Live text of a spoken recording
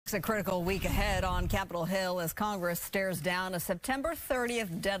A critical week ahead on Capitol Hill as Congress stares down a September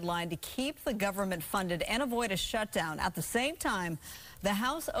 30th deadline to keep the government funded and avoid a shutdown. At the same time, the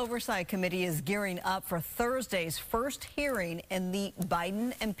House Oversight Committee is gearing up for Thursday's first hearing in the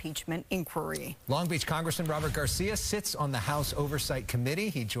Biden impeachment inquiry. Long Beach Congressman Robert Garcia sits on the House Oversight Committee.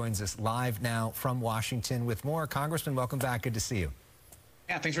 He joins us live now from Washington with more. Congressman, welcome back. Good to see you.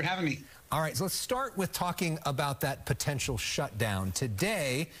 Yeah, thanks for having me. All right, so let's start with talking about that potential shutdown.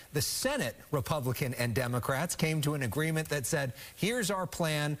 Today, the Senate, Republican and Democrats, came to an agreement that said, here's our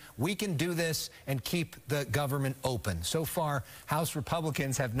plan, we can do this and keep the government open. So far, House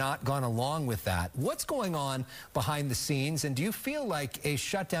Republicans have not gone along with that. What's going on behind the scenes, and do you feel like a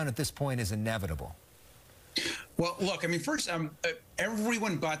shutdown at this point is inevitable? Well, look, I mean, first,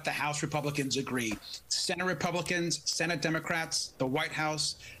 everyone but the House Republicans agree. Senate Republicans, Senate Democrats, the White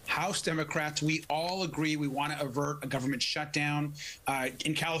House, House Democrats, we all agree we want to avert a government shutdown.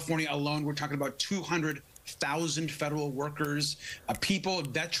 In California alone, we're talking about 200,000 federal workers, people,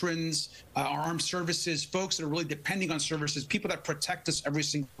 veterans, armed services, folks that are really depending on services, people that protect us every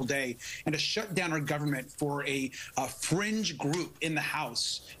single day. And to shut down our government for a fringe group in the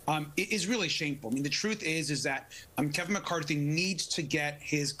House is really shameful. I mean, the truth is that Kevin McCarthy needs to get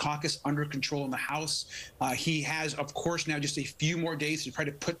his caucus under control in the House. He has, of course, now just a few more days to try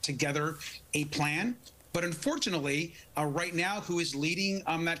to put together a plan. But unfortunately, right now, who is leading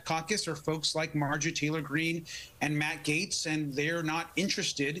that caucus are folks like Marjorie Taylor Greene and Matt Gaetz, and they're not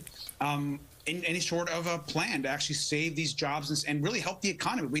interested in any sort of a plan to actually save these jobs and really help the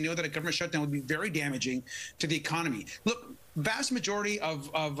economy. We know that a government shutdown would be very damaging to the economy. Look, vast majority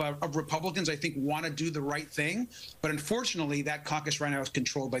of Republicans, I think, want to do the right thing. But unfortunately, that caucus right now is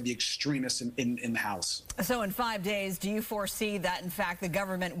controlled by the extremists in the House. So in 5 days, do you foresee that, in fact, the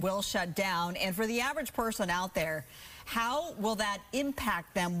government will shut down? And for the average person out there, how will that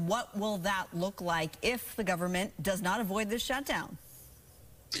impact them? What will that look like if the government does not avoid this shutdown?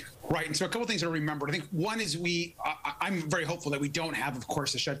 Right. And so a couple of things to remember. I think one is I'm very hopeful that we don't have, of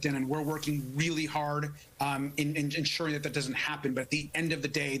course, a shutdown, and we're working really hard in ensuring that doesn't happen. But at the end of the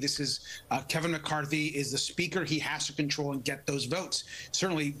day, this is Kevin McCarthy is the speaker. He has to control and get those votes.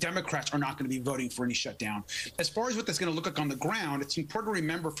 Certainly, Democrats are not going to be voting for any shutdown. As far as what that's going to look like on the ground, it's important to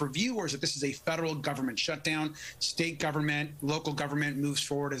remember for viewers that this is a federal government shutdown. State government, local government moves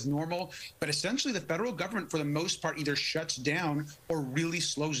forward as normal. But essentially, the federal government, for the most part, either shuts down or really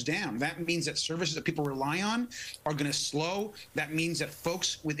slows down. That means that services that people rely on are going to slow. That means that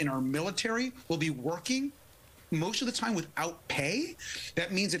folks within our military will be working most of the time without pay.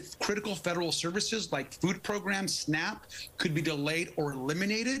 That means that critical federal services like food programs, SNAP, could be delayed or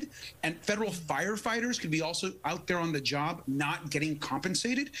eliminated. And federal firefighters could be also out there on the job not getting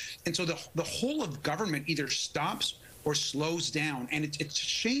compensated. And so the whole of government either stops or slows down. And it's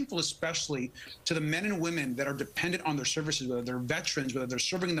shameful, especially to the men and women that are dependent on their services, whether they're veterans, whether they're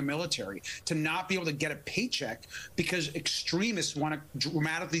serving in the military, to not be able to get a paycheck because extremists want to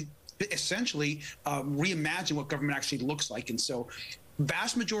dramatically, essentially, reimagine what government actually looks like. And so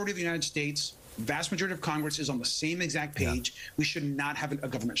vast majority of the United States, vast majority of Congress is on the same exact page. Yeah. We should not have a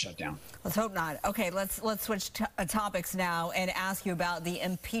government shutdown. Let's hope not. Okay, let's switch topics now and ask you about the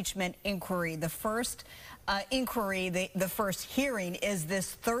impeachment inquiry. The first inquiry, the first hearing is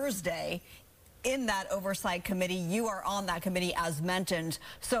this Thursday in that oversight committee. You are on that committee, as mentioned.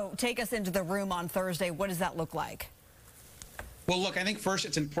 So take us into the room on Thursday. What does that look like? Well, look, I think first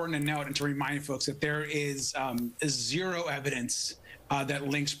it's important to note and to remind folks that there is zero evidence that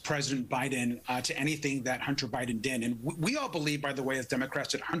links President Biden to anything that Hunter Biden did. And we all believe, by the way, as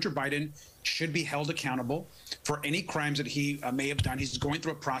Democrats, that Hunter Biden should be held accountable for any crimes that he may have done. He's going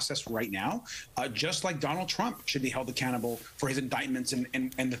through a process right now, just like Donald Trump should be held accountable for his indictments and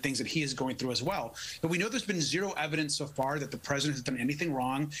the things that he is going through as well. But we know there's been zero evidence so far that the president has done anything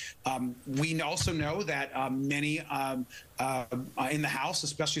wrong. We also know that many in the House,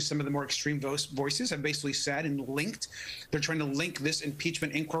 especially some of the more extreme voices, have basically said and linked. They're trying to link this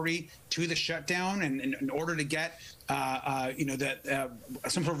impeachment inquiry to the shutdown, and in order to get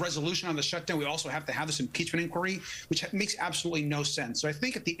some sort of resolution on the shutdown, we also have to have this impeachment inquiry, which makes absolutely no sense. So I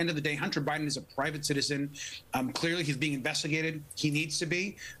think at the end of the day, Hunter Biden is a private citizen. Clearly, he's being investigated. He needs to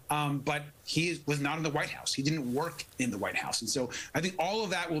be. But he was not in the White House. He didn't work in the White House. And so I think all of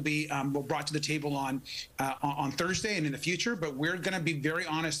that will be brought to the table on Thursday and in the future. But we're going to be very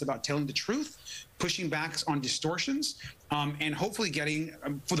honest about telling the truth, pushing back on distortions, and hopefully getting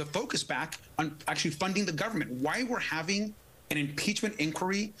for the focus back on actually funding the government. Why we're having an impeachment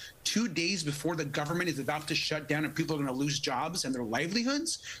inquiry 2 days before the government is about to shut down and people are going to lose jobs and their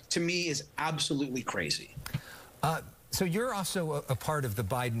livelihoods, to me, is absolutely crazy. So you're also a part of the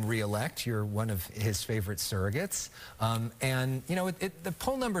Biden re-elect. You're one of his favorite surrogates. And, you know, the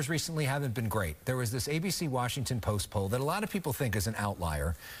poll numbers recently haven't been great. There was this ABC Washington Post poll that a lot of people think is an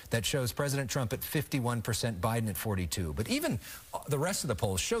outlier that shows President Trump at 51%, Biden at 42%. But even the rest of the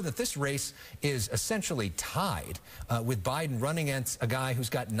polls show that this race is essentially tied with Biden running against a guy who's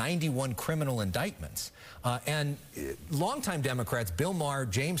got 91 criminal indictments. And longtime Democrats, Bill Maher,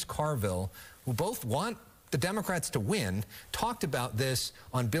 James Carville, who both want the Democrats to win, talked about this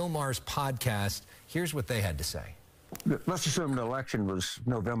on Bill Maher's podcast. Here's what they had to say. Let's assume the election was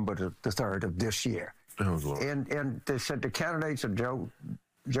November the 3rd of this year. Oh, Lord. And they said the candidates are Joe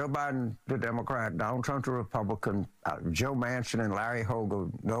Biden, the Democrat, Donald Trump, the Republican, Joe Manchin and Larry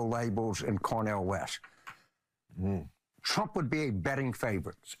Hogan, no labels, and Cornel West. Trump would be a betting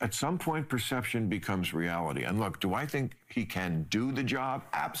favorite. At some point, perception becomes reality. And look, do I think he can do the job?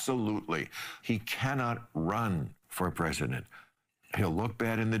 Absolutely. He cannot run for president. He'll look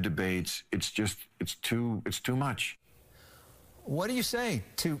bad in the debates. It's too much. What do you say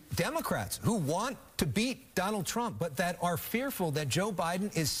to Democrats who want to beat Donald Trump, but that are fearful that Joe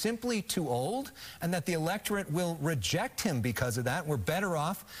Biden is simply too old and that the electorate will reject him because of that? We're better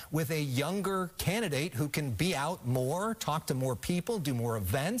off with a younger candidate who can be out more, talk to more people, do more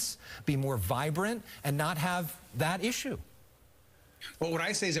events, be more vibrant, and not have that issue. Well, what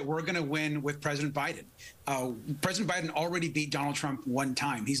I say is that we're going to win with President Biden. President Biden already beat Donald Trump one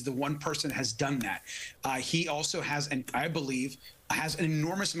time. He's the one person that has done that. He also has, and I believe, has an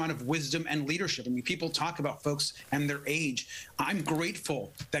enormous amount of wisdom and leadership. I mean, people talk about folks and their age. I'm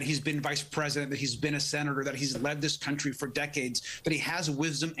grateful that he's been vice president, that he's been a senator, that he's led this country for decades, that he has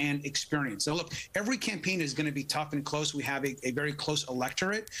wisdom and experience. So look, every campaign is going to be tough and close. We have a very close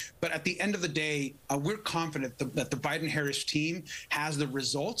electorate. But at the end of the day, we're confident that the Biden-Harris team has the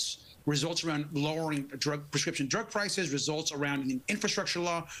results around lowering prescription drug prices, results around the infrastructure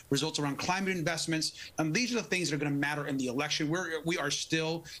law, results around climate investments. These are the things that are going to matter in the election. We are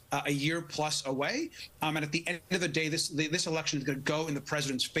still a year plus away. And at the end of the day, this election is going to go in the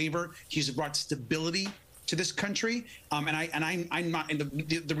president's favor. He's brought stability to this country, I'm not. And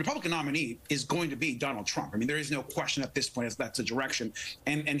the Republican nominee is going to be Donald Trump. I mean, there is no question at this point if that's the direction.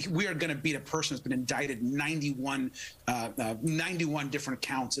 And we are going to beat a person that's been indicted 91 different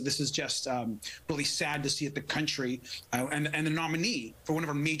counts. And this is just really sad to see that the country and the nominee for one of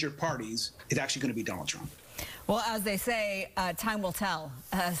our major parties is actually going to be Donald Trump. Well, as they say, time will tell.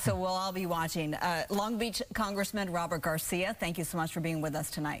 So we'll all be watching. Long Beach Congressman Robert Garcia, thank you so much for being with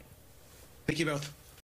us tonight. Thank you both.